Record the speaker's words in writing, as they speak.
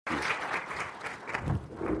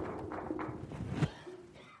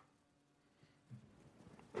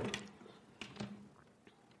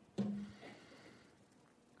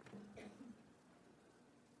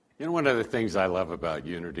You know, one of the things I love about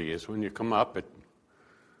Unity is when you come up at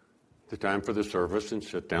the time for the service and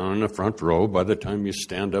sit down in the front row, by the time you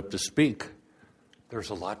stand up to speak,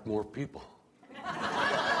 there's a lot more people.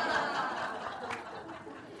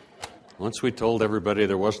 Once we told everybody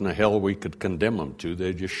there wasn't a hell we could condemn them to,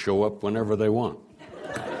 they just show up whenever they want.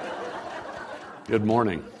 Good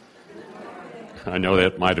morning. I know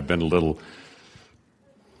that might have been a little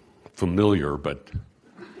familiar, but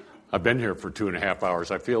I've been here for 2.5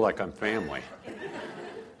 hours. I feel like I'm family.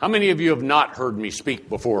 How many of you have not heard me speak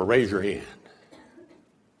before? Raise your hand.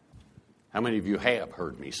 How many of you have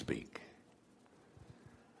heard me speak?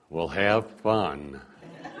 Well, have fun.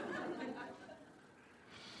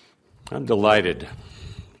 I'm delighted.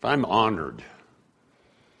 I'm honored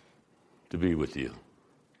to be with you.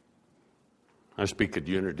 I speak at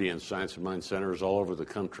Unity and Science and Mind Centers all over the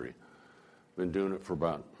country. Been doing it for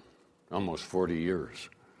about almost 40 years.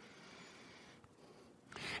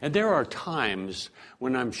 And there are times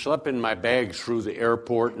when I'm schlepping my bags through the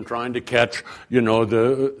airport and trying to catch,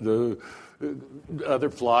 the other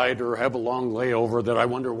flight or have a long layover that I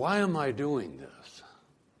wonder, why am I doing this?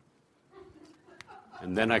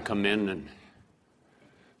 And then I come in and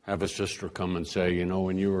have a sister come and say,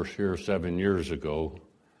 when you were here 7 years ago,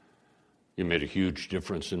 you made a huge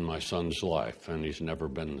difference in my son's life, and he's never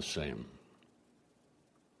been the same.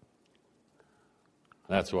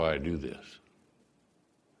 That's why I do this.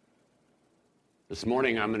 This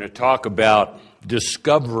morning I'm going to talk about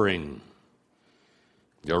discovering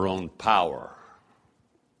your own power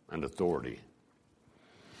and authority.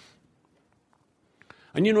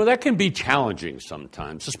 And that can be challenging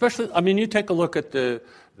sometimes, especially, you take a look at the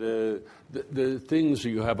things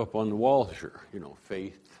you have up on the wall here,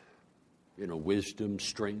 faith, wisdom,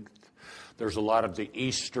 strength. There's a lot of the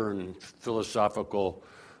Eastern philosophical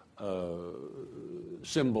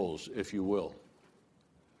symbols, if you will.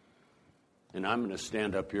 And I'm going to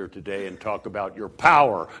stand up here today and talk about your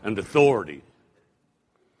power and authority.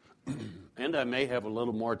 And I may have a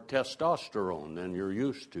little more testosterone than you're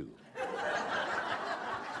used to.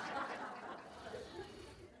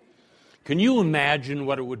 Can you imagine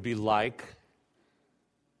what it would be like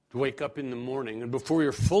to wake up in the morning, and before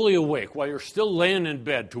you're fully awake, while you're still laying in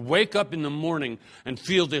bed, to wake up in the morning and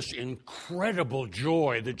feel this incredible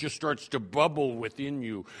joy that just starts to bubble within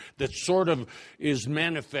you, that sort of is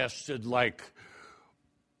manifested like,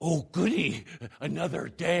 oh, goody, another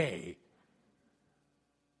day.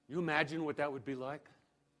 You imagine what that would be like?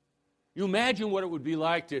 You imagine what it would be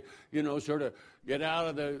like to, sort of get out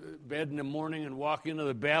of the bed in the morning and walk into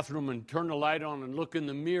the bathroom and turn the light on and look in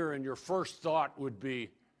the mirror, and your first thought would be,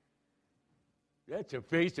 that's a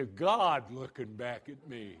face of God looking back at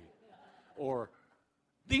me. Or,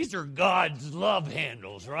 these are God's love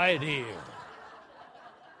handles right here.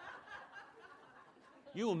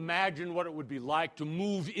 You imagine what it would be like to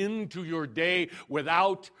move into your day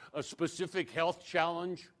without a specific health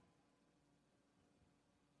challenge?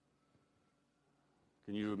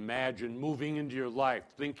 Can you imagine moving into your life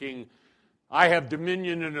thinking, I have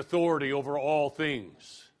dominion and authority over all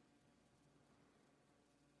things?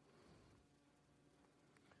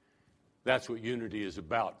 That's what Unity is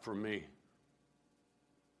about for me.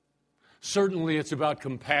 Certainly it's about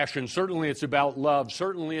compassion. Certainly it's about love.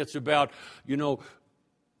 Certainly it's about,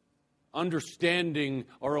 understanding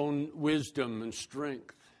our own wisdom and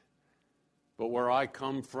strength. But where I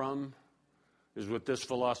come from is what this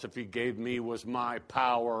philosophy gave me was my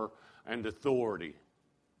power and authority.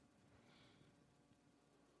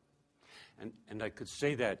 And I could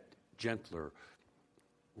say that gentler.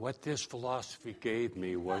 What this philosophy gave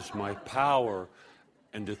me was my power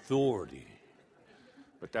and authority.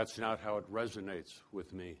 But that's not how it resonates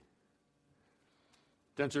with me.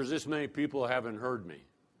 Since there's this many people who haven't heard me.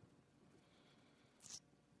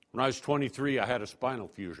 When I was 23, I had a spinal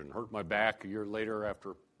fusion. Hurt my back. A year later,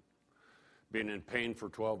 after being in pain for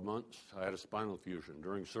 12 months, I had a spinal fusion.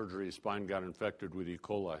 During surgery, the spine got infected with E.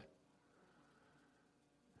 coli.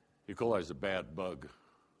 E. coli is a bad bug.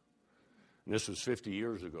 And this was 50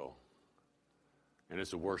 years ago. And it's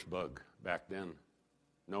the worst bug back then.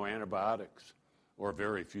 No antibiotics, or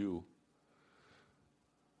very few.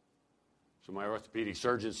 So my orthopedic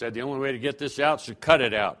surgeon said, the only way to get this out is to cut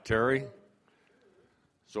it out, Terry.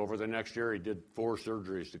 So over the next year, he did 4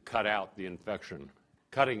 surgeries to cut out the infection,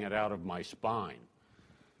 cutting it out of my spine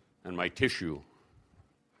and my tissue.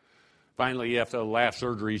 Finally, after the last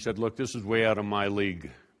surgery, he said, look, this is way out of my league.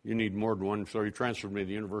 You need more than one. So he transferred me to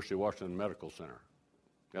the University of Washington Medical Center.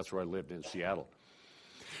 That's where I lived in Seattle.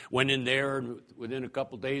 Went in there, and within a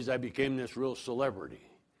couple days, I became this real celebrity.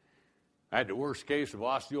 I had the worst case of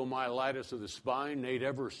osteomyelitis of the spine they'd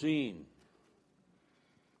ever seen.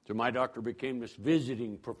 So my doctor became this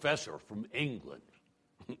visiting professor from England.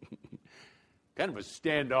 Kind of a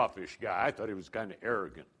standoffish guy. I thought he was kind of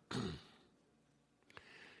arrogant.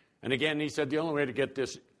 And again, he said, the only way to get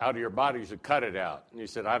this out of your body is to cut it out. And he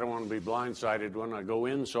said, I don't want to be blindsided when I go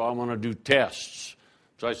in, so I want to do tests.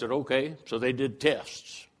 So I said, okay. So they did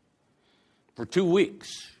tests for 2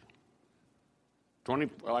 weeks.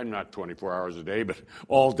 Not 24 hours a day, but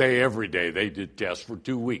all day, every day, they did tests for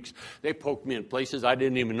 2 weeks. They poked me in places I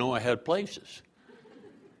didn't even know I had places.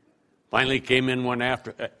 Finally came in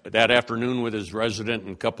that afternoon with his resident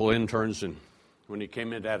and a couple interns, and when he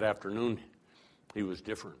came in that afternoon, he was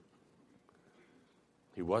different.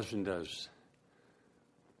 He wasn't as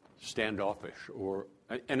standoffish,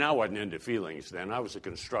 and I wasn't into feelings then. I was a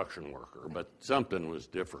construction worker, but something was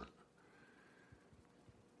different.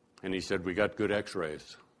 And he said, we got good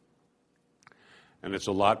x-rays. And it's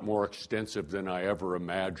a lot more extensive than I ever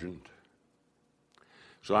imagined.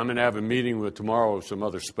 So I'm going to have a meeting tomorrow with some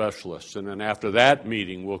other specialists. And then after that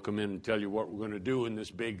meeting, we'll come in and tell you what we're going to do in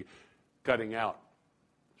this big cutting out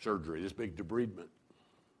surgery, this big debridement.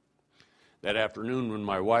 That afternoon when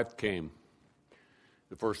my wife came,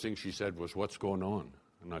 the first thing she said was, what's going on?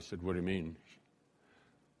 And I said, what do you mean?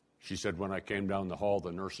 She said, when I came down the hall,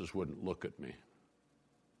 the nurses wouldn't look at me.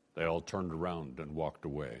 They all turned around and walked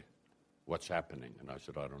away. What's happening? And I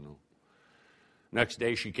said, I don't know. Next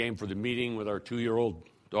day, she came for the meeting with our 2-year-old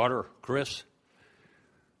daughter, Chris.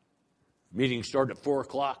 Meeting started at 4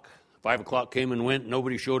 o'clock. 5 o'clock came and went.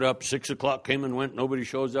 Nobody showed up. 6 o'clock came and went. Nobody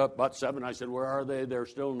shows up. About 7, I said, where are they? They're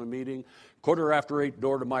still in the meeting. 8:15,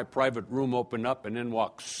 door to my private room opened up, and in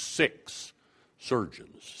walked 6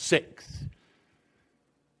 surgeons. 6.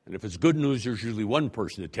 And if it's good news, there's usually one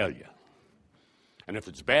person to tell you. And if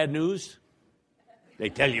it's bad news, they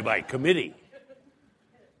tell you by committee.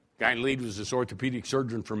 Guy in the lead was this orthopedic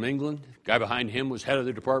surgeon from England. Guy behind him was head of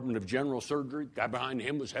the Department of General Surgery. Guy behind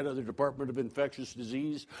him was head of the Department of Infectious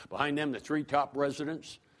Disease. Behind them, the 3 top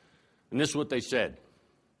residents. And this is what they said.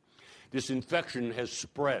 This infection has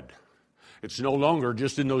spread. It's no longer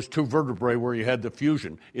just in those 2 vertebrae where you had the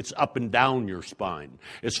fusion. It's up and down your spine.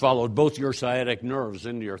 It's followed both your sciatic nerves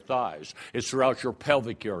into your thighs. It's throughout your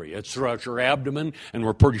pelvic area. It's throughout your abdomen. And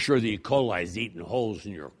we're pretty sure the E. coli is eating holes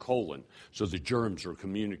in your colon. So the germs are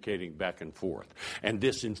communicating back and forth. And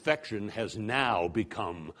this infection has now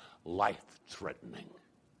become life-threatening.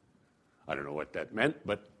 I don't know what that meant,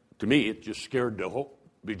 but to me it just scared the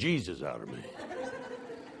bejesus out of me.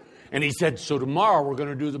 And he said, so tomorrow we're going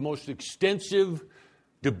to do the most extensive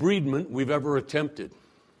debridement we've ever attempted.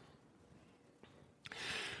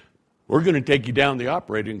 We're going to take you down the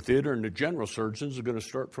operating theater, and the general surgeons are going to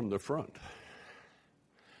start from the front.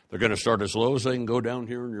 They're going to start as low as they can go down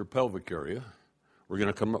here in your pelvic area. We're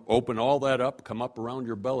going to open all that up, come up around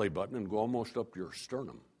your belly button, and go almost up to your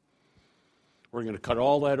sternum. We're going to cut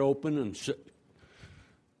all that open and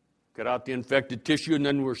get out the infected tissue, and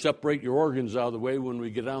then we'll separate your organs out of the way. When we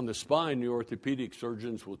get down the spine, the orthopedic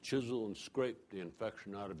surgeons will chisel and scrape the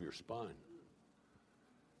infection out of your spine.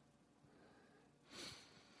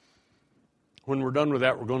 When we're done with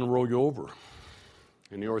that, we're going to roll you over.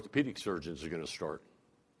 And the orthopedic surgeons are going to start.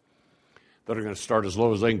 They're going to start as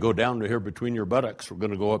low as they can go down to here between your buttocks. We're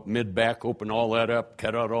going to go up mid-back, open all that up,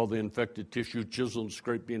 cut out all the infected tissue, chisel and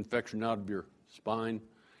scrape the infection out of your spine.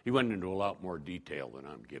 He went into a lot more detail than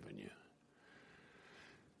I'm giving you.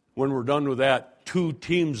 When we're done with that, 2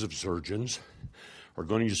 teams of surgeons are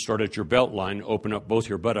going to start at your belt line, open up both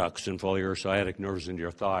your buttocks and follow your sciatic nerves into your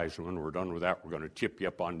thighs. And when we're done with that, we're going to tip you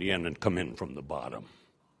up on the end and come in from the bottom.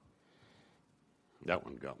 That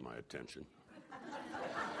one got my attention.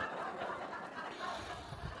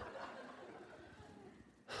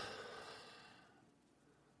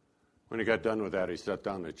 When he got done with that, he sat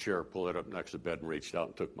down in a chair, pulled it up next to the bed, and reached out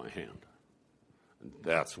and took my hand. And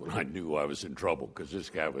that's when I knew I was in trouble, because this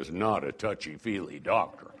guy was not a touchy-feely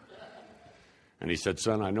doctor. And he said,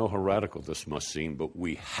 son, I know how radical this must seem, but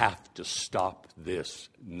we have to stop this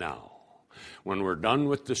now. When we're done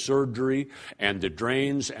with the surgery and the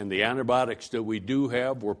drains and the antibiotics that we do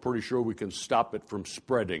have, we're pretty sure we can stop it from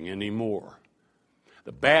spreading anymore.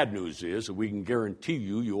 The bad news is that we can guarantee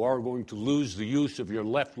you are going to lose the use of your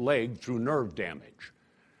left leg through nerve damage.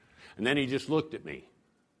 And then he just looked at me.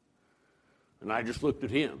 And I just looked at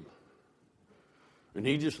him. And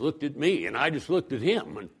he just looked at me. And I just looked at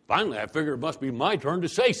him. And finally I figured it must be my turn to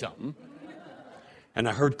say something. And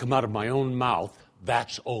I heard come out of my own mouth,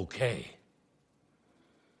 that's okay.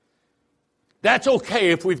 That's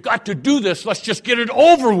okay. If we've got to do this, let's just get it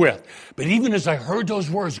over with. But even as I heard those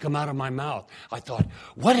words come out of my mouth, I thought,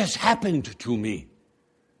 what has happened to me?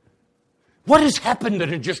 What has happened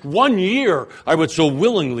that in just 1 year I would so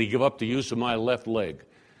willingly give up the use of my left leg?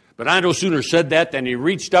 But I no sooner said that than he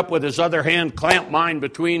reached up with his other hand, clamped mine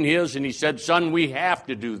between his, and he said, son, we have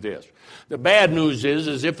to do this. The bad news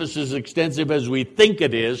is if it's as extensive as we think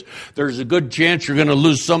it is, there's a good chance you're going to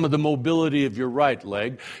lose some of the mobility of your right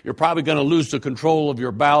leg. You're probably going to lose the control of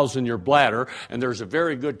your bowels and your bladder, and there's a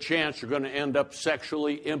very good chance you're going to end up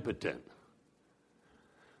sexually impotent.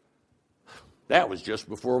 That was just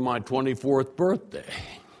before my 24th birthday.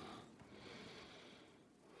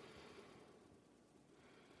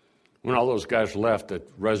 When all those guys left, that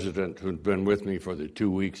resident who'd been with me for the 2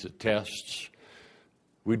 weeks of tests,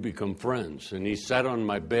 we'd become friends. And he sat on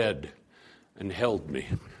my bed and held me.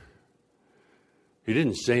 He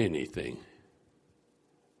didn't say anything.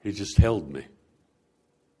 He just held me.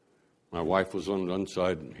 My wife was on one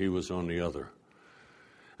side and he was on the other.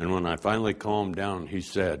 And when I finally calmed down, he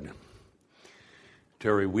said,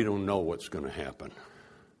 Terry, we don't know what's going to happen.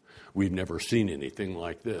 We've never seen anything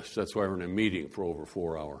like this. That's why we're in a meeting for over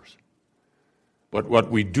 4 hours. But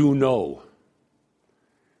what we do know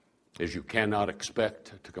is you cannot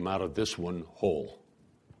expect to come out of this one whole.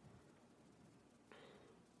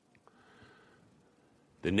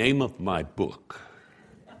 The name of my book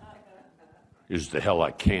is The Hell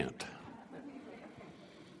I Can't.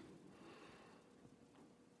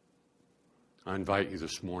 I invite you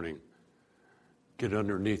this morning, get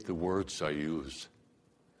underneath the words I use.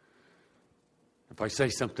 If I say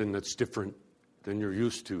something that's different than you're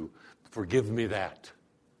used to, forgive me that.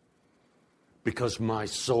 Because my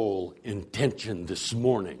sole intention this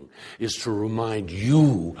morning is to remind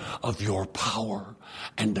you of your power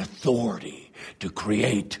and authority to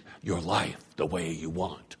create your life the way you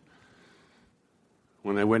want.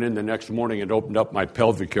 When they went in the next morning and opened up my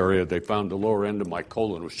pelvic area, they found the lower end of my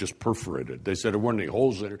colon was just perforated. They said there weren't any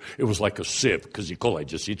holes in it. It was like a sieve, because E. coli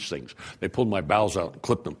just eats things. They pulled my bowels out and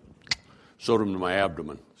clipped them, sewed them to my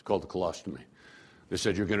abdomen. It's called a colostomy. They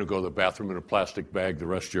said, you're going to go to the bathroom in a plastic bag the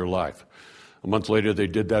rest of your life. A month later, they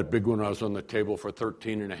did that big one. I was on the table for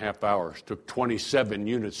 13 and a half hours. Took 27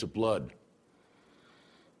 units of blood.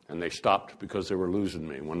 And they stopped because they were losing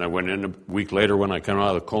me. When I went in a week later, when I came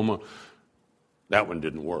out of the coma, that one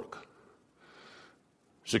didn't work.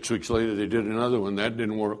 6 weeks later, they did another one. That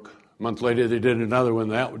didn't work. A month later, they did another one.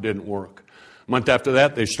 That didn't work. A month after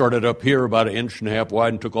that, they started up here about 1.5 inches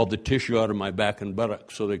wide and took all the tissue out of my back and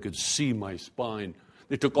buttocks so they could see my spine.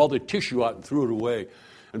 They took all the tissue out and threw it away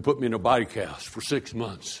and put me in a body cast for 6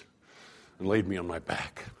 months and laid me on my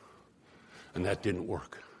back. And that didn't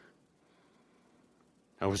work.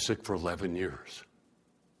 I was sick for 11 years.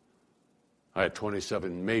 I had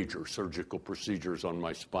 27 major surgical procedures on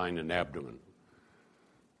my spine and abdomen.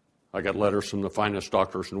 I got letters from the finest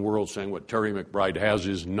doctors in the world saying what Terry McBride has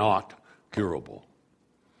is not curable.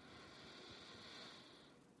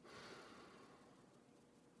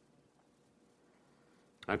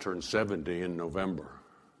 I turned 70 in November.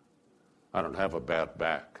 I don't have a bad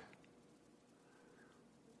back.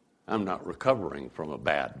 I'm not recovering from a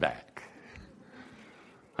bad back.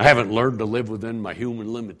 I haven't learned to live within my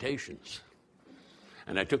human limitations.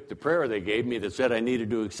 And I took the prayer they gave me that said I needed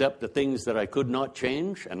to accept the things that I could not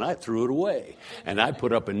change, and I threw it away. And I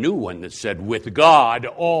put up a new one that said, with God,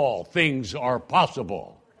 all things are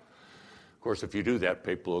possible. Of course, if you do that,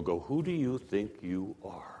 people will go, who do you think you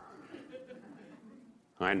are?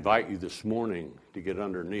 I invite you this morning to get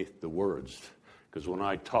underneath the words, because when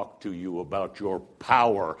I talk to you about your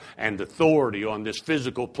power and authority on this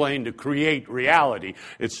physical plane to create reality,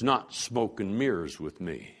 it's not smoke and mirrors with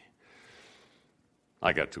me.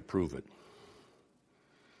 I got to prove it.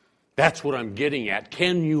 That's what I'm getting at.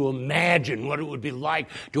 Can you imagine what it would be like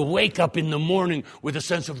to wake up in the morning with a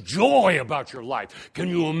sense of joy about your life? Can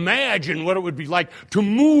you imagine what it would be like to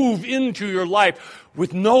move into your life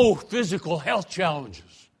with no physical health challenges?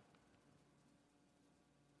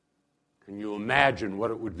 Can you imagine what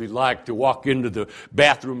it would be like to walk into the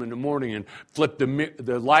bathroom in the morning and flip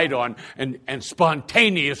the light on and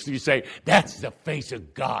spontaneously say, that's the face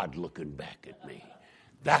of God looking back at me?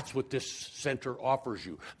 That's what this center offers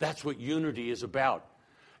you. That's what unity is about.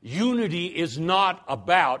 Unity is not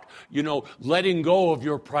about, letting go of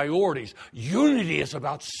your priorities. Unity is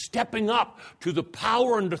about stepping up to the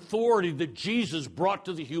power and authority that Jesus brought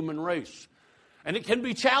to the human race. And it can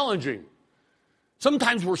be challenging.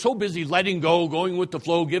 Sometimes we're so busy letting go, going with the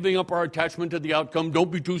flow, giving up our attachment to the outcome,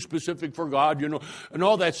 don't be too specific for God, and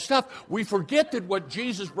all that stuff. We forget that what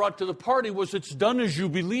Jesus brought to the party was it's done as you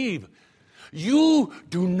believe. You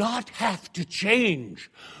do not have to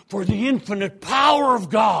change for the infinite power of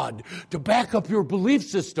God to back up your belief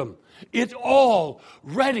system. It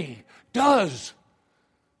already does.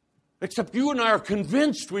 Except you and I are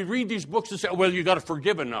convinced. We read these books and say, well, you got to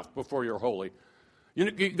forgive enough before you're holy. You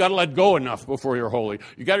got to let go enough before you're holy.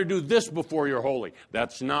 You got to do this before you're holy.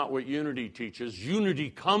 That's not what unity teaches. Unity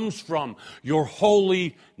comes from you're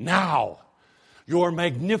holy now. You're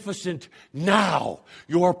magnificent now.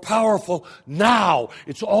 You're powerful now.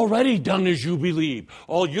 It's already done as you believe.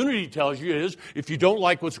 All unity tells you is, if you don't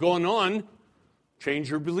like what's going on, change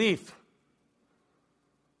your belief.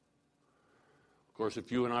 Of course,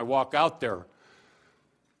 if you and I walk out there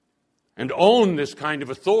and own this kind of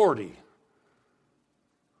authority,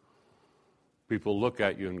 people look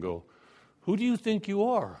at you and go, who do you think you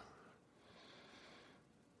are?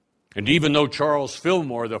 And even though Charles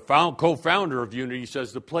Fillmore, the co-founder of Unity,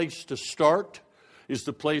 says the place to start is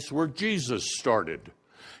the place where Jesus started.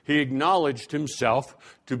 He acknowledged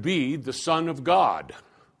himself to be the Son of God.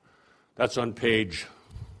 That's on page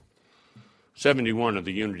 71 of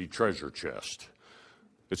the Unity Treasure Chest.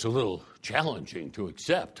 It's a little challenging to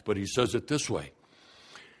accept, but he says it this way.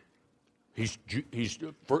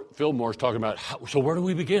 Fillmore's talking about, so where do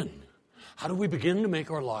we begin? How do we begin to make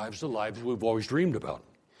our lives the lives we've always dreamed about?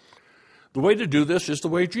 The way to do this is the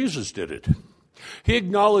way Jesus did it. He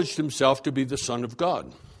acknowledged himself to be the Son of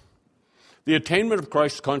God. The attainment of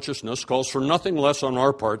Christ's consciousness calls for nothing less on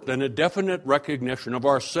our part than a definite recognition of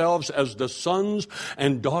ourselves as the sons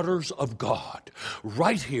and daughters of God,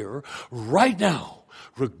 right here, right now,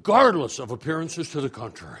 regardless of appearances to the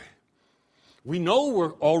contrary. We know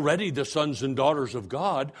we're already the sons and daughters of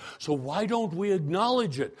God, so why don't we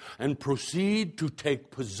acknowledge it and proceed to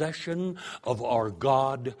take possession of our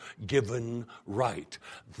God-given right?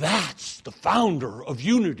 That's the founder of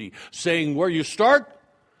Unity, saying where you start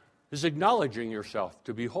is acknowledging yourself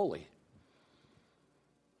to be holy.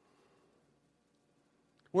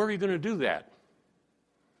 Where are you going to do that?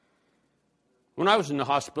 When I was in the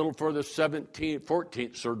hospital for the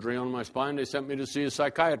 14th surgery on my spine, they sent me to see a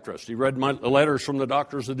psychiatrist. He read my letters from the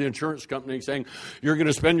doctors of the insurance company saying, you're going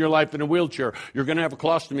to spend your life in a wheelchair. You're going to have a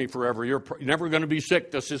colostomy forever. You're never going to be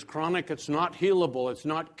sick. This is chronic. It's not healable. It's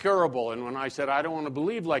not curable. And when I said, I don't want to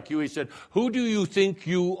believe like you, he said, who do you think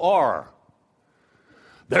you are?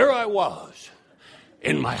 There I was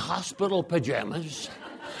in my hospital pajamas,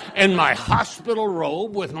 in my hospital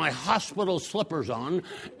robe with my hospital slippers on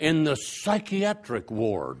in the psychiatric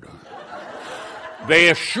ward. They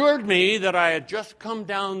assured me that I had just come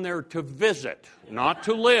down there to visit, not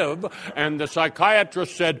to live, and the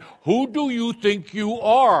psychiatrist said, who do you think you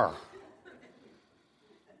are?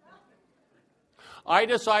 I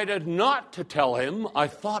decided not to tell him. I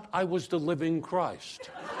thought I was the living Christ.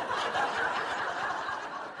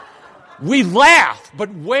 We laugh,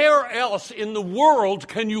 but where else in the world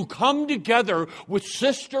can you come together with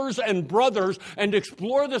sisters and brothers and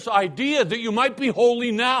explore this idea that you might be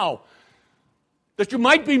holy now, that you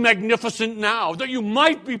might be magnificent now, that you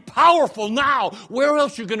might be powerful now? Where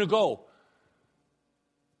else are you going to go?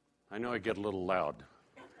 I know I get a little loud.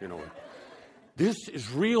 You know, this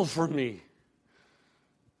is real for me.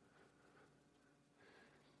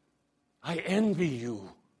 I envy you.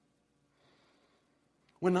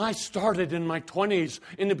 When I started in my 20s,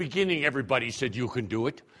 in the beginning, everybody said you can do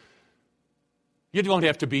it. You don't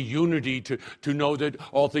have to be unity to know that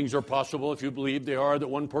all things are possible if you believe they are, that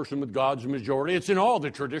one person with God's majority. It's in all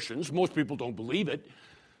the traditions. Most people don't believe it,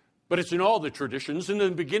 but it's in all the traditions. In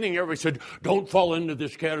the beginning, everybody said, don't fall into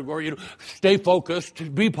this category. You know, stay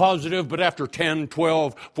focused, be positive. But after 10,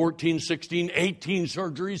 12, 14, 16, 18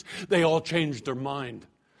 surgeries, they all changed their mind.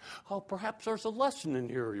 Oh, perhaps there's a lesson in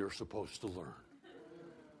here you're supposed to learn.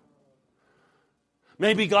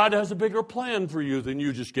 Maybe God has a bigger plan for you than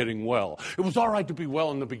you just getting well. It was all right to be well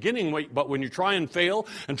in the beginning, but when you try and fail,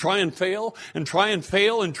 and try and fail, and try and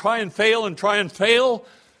fail, and try and fail, and try and fail,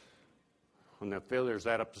 when the failures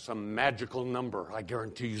add up to some magical number, I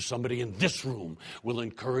guarantee you somebody in this room will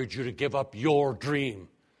encourage you to give up your dream.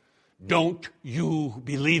 Don't you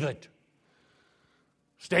believe it?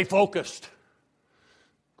 Stay focused.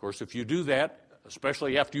 Of course, if you do that,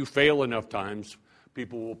 especially after you fail enough times,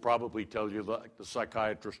 people will probably tell you, like the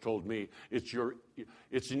psychiatrist told me,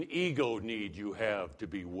 it's an ego need you have to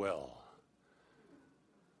be well.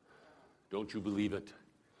 Don't you believe it?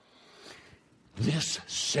 This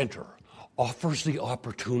center offers the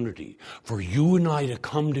opportunity for you and I to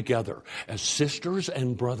come together as sisters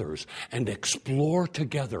and brothers and explore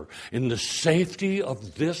together in the safety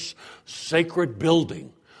of this sacred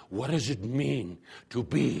building. What does it mean to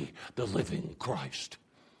be the living Christ?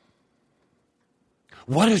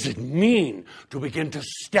 What does it mean to begin to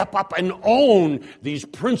step up and own these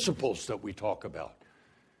principles that we talk about?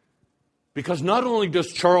 Because not only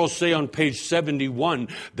does Charles say on page 71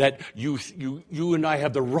 that you and I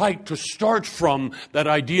have the right to start from that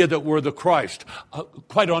idea that we're the Christ.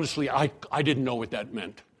 Quite honestly, I didn't know what that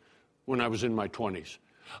meant when I was in my 20s.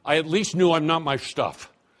 I at least knew I'm not my stuff.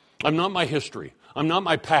 I'm not my history. I'm not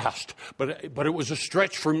my past. But it was a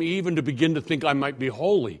stretch for me even to begin to think I might be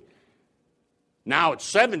holy. Now at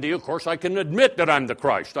 70, of course, I can admit that I'm the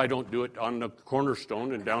Christ. I don't do it on the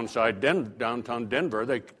Cornerstone in downtown Denver.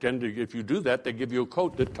 They tend to, if you do that, they give you a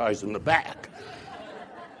coat that ties in the back.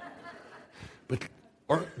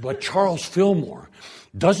 But Charles Fillmore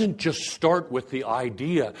doesn't just start with the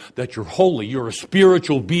idea that you're holy. You're a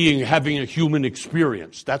spiritual being having a human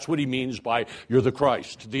experience. That's what he means by you're the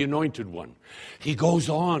Christ, the anointed one. He goes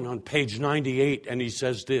on page 98 and he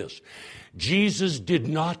says this. Jesus did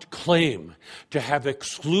not claim to have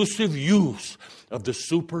exclusive use of the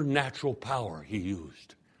supernatural power he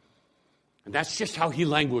used. And that's just how he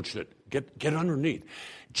languaged it. Get underneath.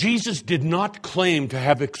 Jesus did not claim to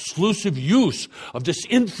have exclusive use of this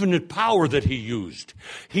infinite power that he used.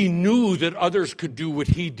 He knew that others could do what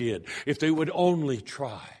he did if they would only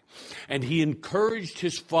try. And he encouraged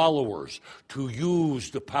his followers to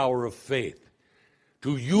use the power of faith,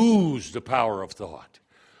 to use the power of thought.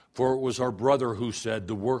 For it was our brother who said,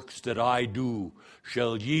 the works that I do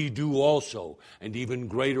shall ye do also, and even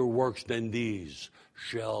greater works than these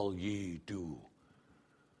shall ye do.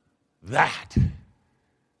 That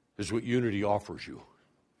is what unity offers you.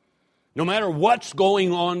 No matter what's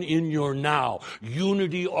going on in your now,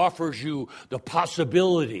 unity offers you the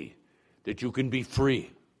possibility that you can be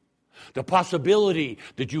free. The possibility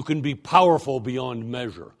that you can be powerful beyond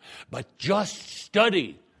measure. But just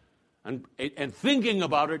study and thinking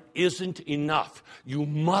about it isn't enough. You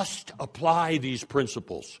must apply these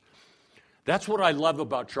principles. That's what I love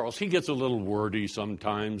about Charles. He gets a little wordy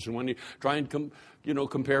sometimes, and when he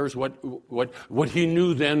compares what he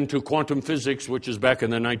knew then to quantum physics, which is back in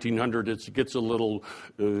the 1900s, it gets a little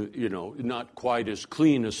not quite as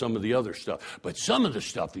clean as some of the other stuff. But some of the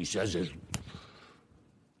stuff he says is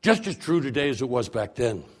just as true today as it was back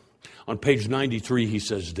then. On page 93, he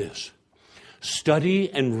says this.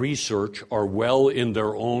 Study and research are well in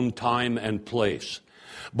their own time and place.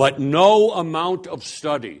 But no amount of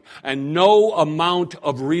study and no amount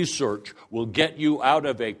of research will get you out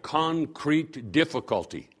of a concrete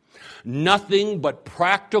difficulty. Nothing but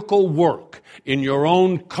practical work in your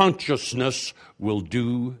own consciousness will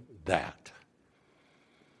do that.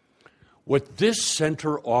 What this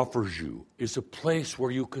center offers you is a place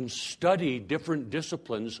where you can study different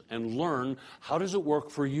disciplines and learn how does it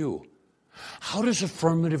work for you. How does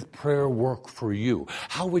affirmative prayer work for you?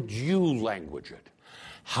 How would you language it?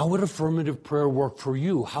 How would affirmative prayer work for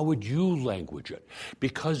you? How would you language it?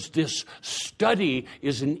 Because this study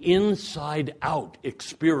is an inside-out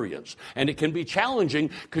experience. And it can be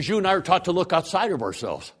challenging because you and I are taught to look outside of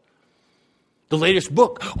ourselves. The latest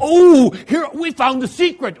book. Oh, here we found the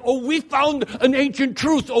secret. Oh, we found an ancient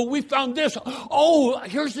truth. Oh, we found this. Oh,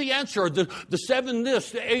 here's the answer. The 7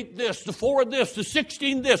 this, the 8 this, the 4 this, the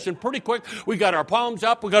 16 this. And pretty quick, we got our palms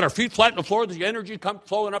up. We got our feet flat on the floor. The energy comes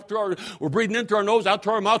flowing up through we're breathing in through our nose, out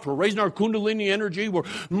through our mouth. We're raising our kundalini energy.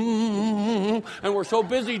 And we're so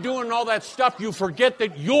busy doing all that stuff, you forget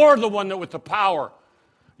that you're the one with the power.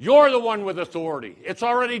 You're the one with authority. It's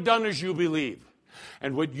already done as you believe.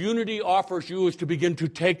 And what unity offers you is to begin to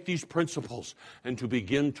take these principles and to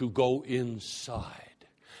begin to go inside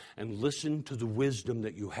and listen to the wisdom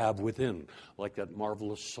that you have within, like that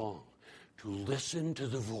marvelous song, to listen to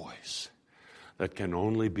the voice that can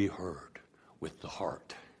only be heard with the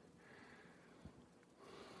heart.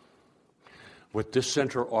 What this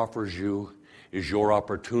center offers you is your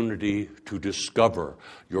opportunity to discover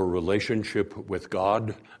your relationship with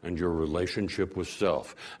God and your relationship with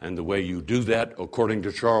self. And the way you do that, according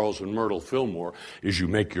to Charles and Myrtle Fillmore, is you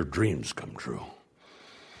make your dreams come true.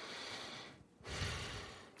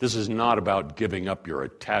 This is not about giving up your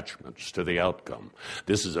attachments to the outcome.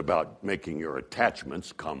 This is about making your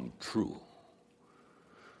attachments come true.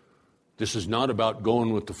 This is not about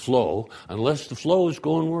going with the flow, unless the flow is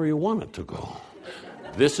going where you want it to go.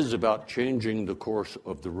 This is about changing the course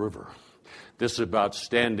of the river. This is about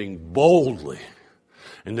standing boldly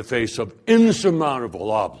in the face of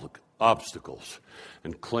insurmountable obstacles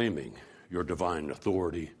and claiming your divine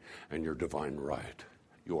authority and your divine right.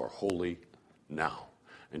 You are holy now.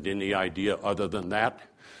 And any idea other than that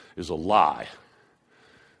is a lie,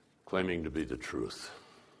 claiming to be the truth.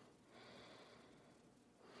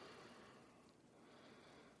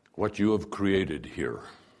 What you have created here,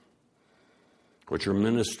 what your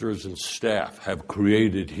ministers and staff have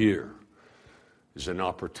created here, is an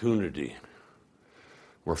opportunity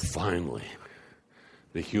where finally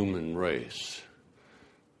the human race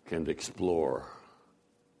can explore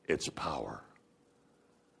its power,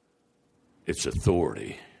 its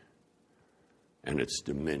authority, and its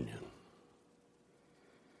dominion.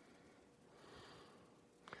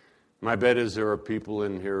 My bet is there are people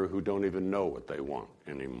in here who don't even know what they want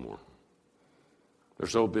anymore. They're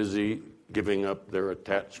so busy giving up their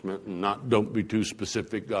attachment and don't be too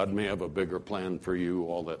specific. God may have a bigger plan for you,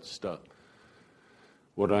 all that stuff.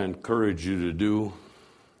 What I encourage you to do,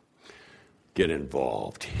 get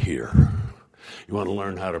involved here. You want to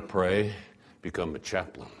learn how to pray? Become a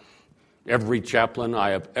chaplain. Every chaplain I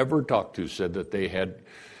have ever talked to said that they had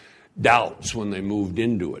doubts when they moved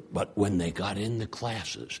into it. But when they got in the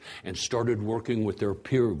classes and started working with their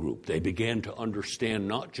peer group, they began to understand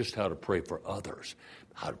not just how to pray for others,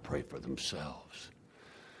 how to pray for themselves.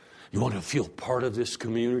 You want to feel part of this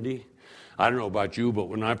community? I don't know about you, but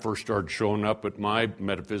when I first started showing up at my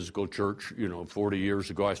metaphysical church, 40 years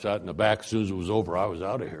ago, I sat in the back. As soon as it was over, I was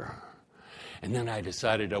out of here. And then I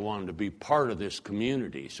decided I wanted to be part of this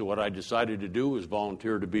community. So what I decided to do was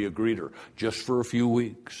volunteer to be a greeter just for a few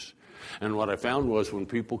weeks. And what I found was when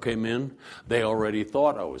people came in, they already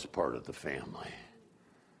thought I was part of the family.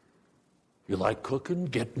 You like cooking?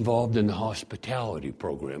 Get involved in the hospitality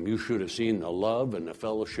program. You should have seen the love and the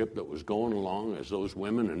fellowship that was going along as those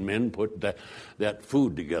women and men put that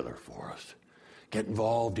food together for us. Get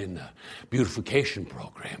involved in the beautification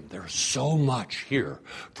program. There's so much here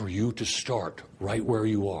for you to start right where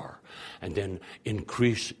you are and then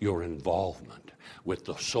increase your involvement with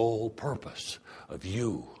the sole purpose of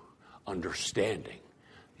you understanding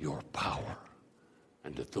your power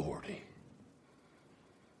and authority.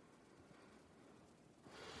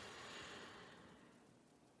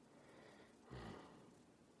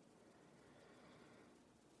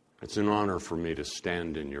 It's an honor for me to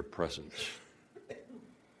stand in your presence.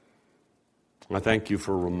 I thank you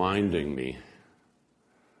for reminding me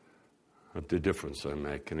of the difference I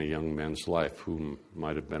make in a young man's life who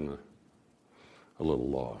might have been a little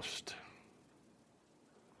lost.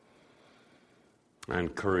 I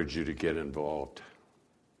encourage you to get involved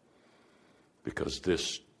because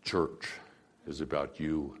this church is about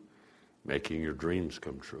you making your dreams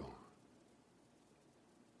come true.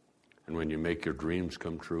 And when you make your dreams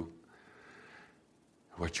come true,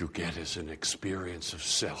 what you get is an experience of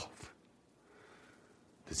self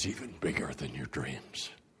that's even bigger than your dreams.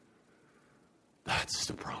 That's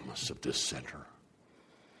the promise of this center.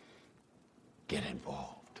 Get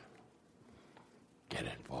involved. Get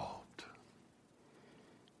involved.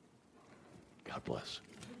 God bless.